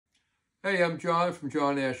Hey, I'm John from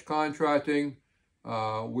John Asch Contracting.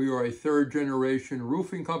 We are a third-generation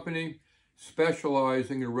roofing company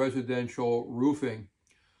specializing in residential roofing.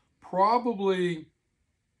 Probably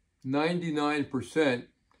 99%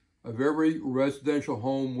 of every residential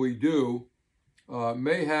home we do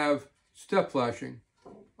may have step flashing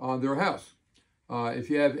on their house.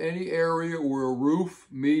 If you have any area where a roof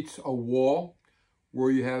meets a wall,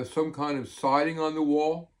 where you have some kind of siding on the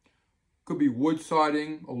wall, could be wood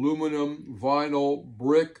siding, aluminum, vinyl,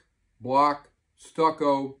 brick, block,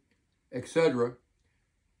 stucco, etc.,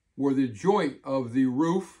 where the joint of the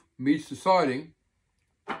roof meets the siding.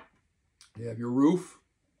 You have your roof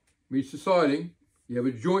meets the siding, you have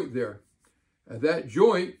a joint there. And that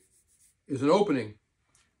joint is an opening.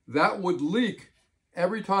 That would leak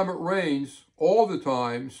every time it rains, all the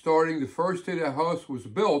time, starting the first day the house was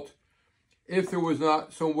built, if there was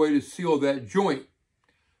not some way to seal that joint.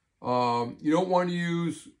 You don't want to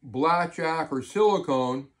use blackjack or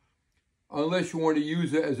silicone unless you want to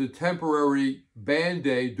use it as a temporary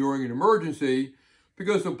band-aid during an emergency,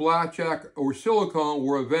 because the blackjack or silicone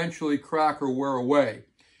will eventually crack or wear away.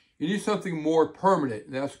 You need something more permanent,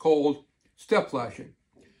 and that's called step flashing.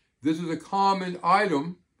 This is a common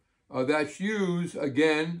item that's used,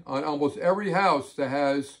 again, on almost every house that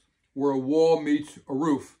has where a wall meets a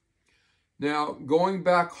roof. Now, going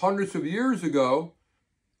back hundreds of years ago,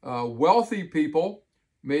 wealthy people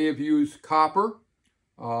may have used copper.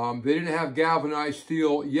 They didn't have galvanized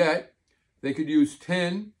steel yet. They could use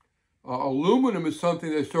tin. Aluminum is something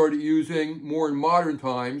they started using more in modern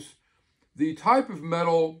times. The type of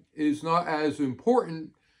metal is not as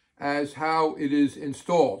important as how it is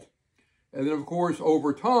installed. And then, of course,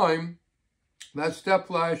 over time, that step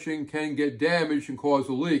flashing can get damaged and cause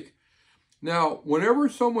a leak. Now, whenever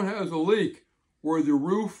someone has a leak where the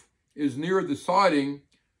roof is near the siding,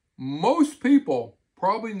 most people,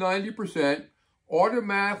 probably 90%,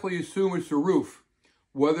 automatically assume it's the roof,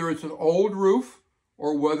 whether it's an old roof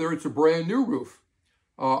or whether it's a brand new roof.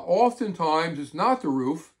 Oftentimes, it's not the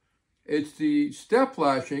roof, it's the step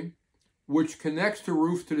flashing, which connects the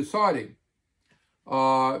roof to the siding.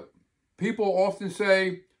 People often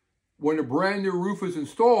say when a brand new roof is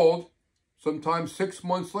installed, sometimes 6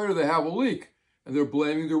 months later they have a leak, and they're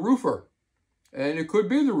blaming the roofer. And it could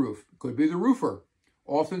be the roof, it could be the roofer.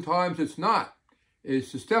 Oftentimes it's not,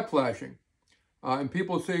 it's the step flashing. And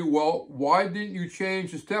people say, well, why didn't you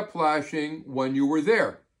change the step flashing when you were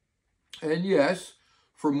there? And yes,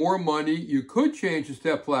 for more money, you could change the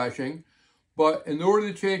step flashing, but in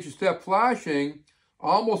order to change the step flashing,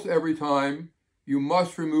 almost every time, you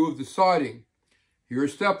must remove the siding.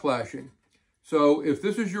 Here's step flashing. So if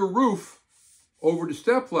this is your roof over the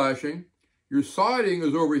step flashing, your siding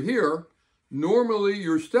is over here. Normally,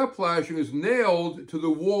 your step flashing is nailed to the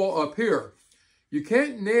wall up here. You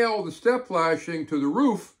can't nail the step flashing to the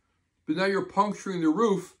roof, but now you're puncturing the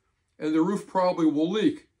roof, and the roof probably will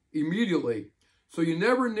leak immediately. So you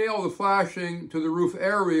never nail the flashing to the roof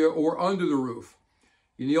area or under the roof.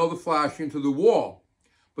 You nail the flashing to the wall.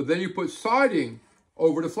 But then you put siding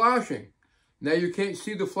over the flashing. Now you can't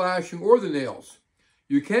see the flashing or the nails.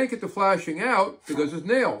 You can't get the flashing out because it's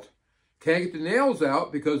nailed. Can't get the nails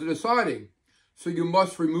out because of the siding. So you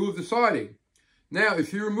must remove the siding. Now,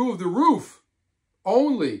 if you remove the roof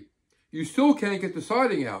only, you still can't get the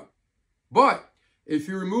siding out. But if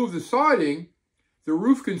you remove the siding, the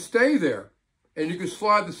roof can stay there, and you can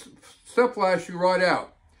slide the step flashing right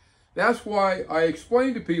out. That's why I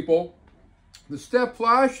explain to people the step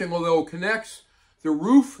flashing, although it connects the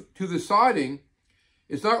roof to the siding,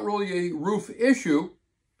 is not really a roof issue.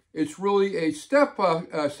 It's really a step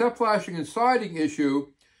flashing and siding issue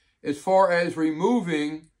as far as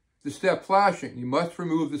removing the step flashing. You must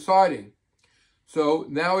remove the siding. So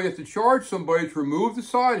now we have to charge somebody to remove the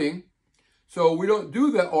siding. So we don't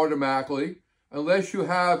do that automatically unless you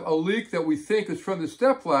have a leak that we think is from the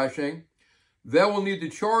step flashing. Then we'll need to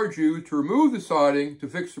charge you to remove the siding to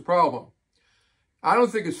fix the problem. I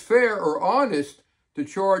don't think it's fair or honest to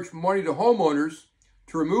charge money to homeowners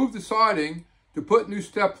to remove the siding to put new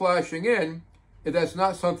step flashing in if that's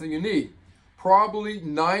not something you need. Probably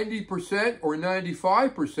 90% or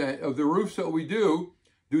 95% of the roofs that we do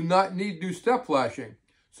not need new step flashing.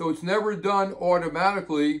 So it's never done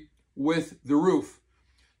automatically with the roof.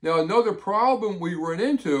 Now, another problem we run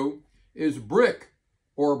into is brick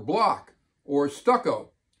or block or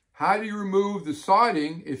stucco. How do you remove the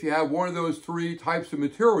siding if you have one of those three types of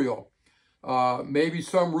material? Maybe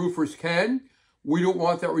some roofers can. We don't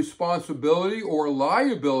want that responsibility or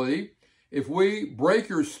liability. If we break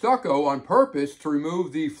your stucco on purpose to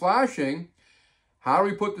remove the flashing, how do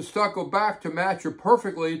we put the stucco back to match it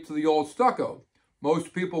perfectly to the old stucco?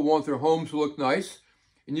 Most people want their homes to look nice.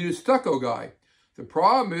 You need a stucco guy. The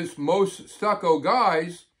problem is most stucco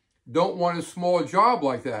guys don't want a small job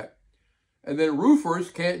like that. And then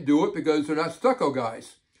roofers can't do it because they're not stucco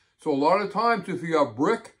guys. So a lot of times if you have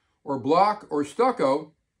brick or block or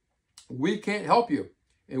stucco, we can't help you.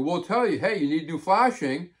 And we'll tell you, hey, you need new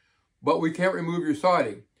flashing, but we can't remove your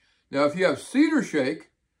siding. Now, if you have cedar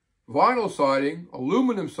shake, vinyl siding,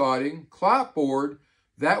 aluminum siding, clapboard,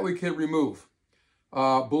 that we can remove.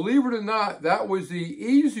 Believe it or not, that was the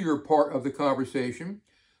easier part of the conversation.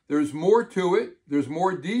 There's more to it. There's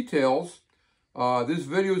more details. This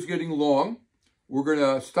video is getting long. We're going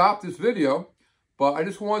to stop this video, but I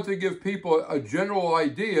just wanted to give people a general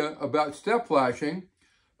idea about step flashing.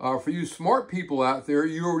 For you smart people out there,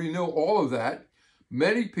 you already know all of that.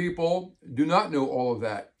 Many people do not know all of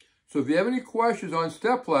that. So if you have any questions on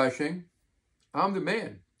step flashing, I'm the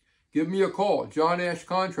man. Give me a call, John Asch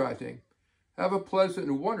Contracting. Have a pleasant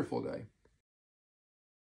and wonderful day.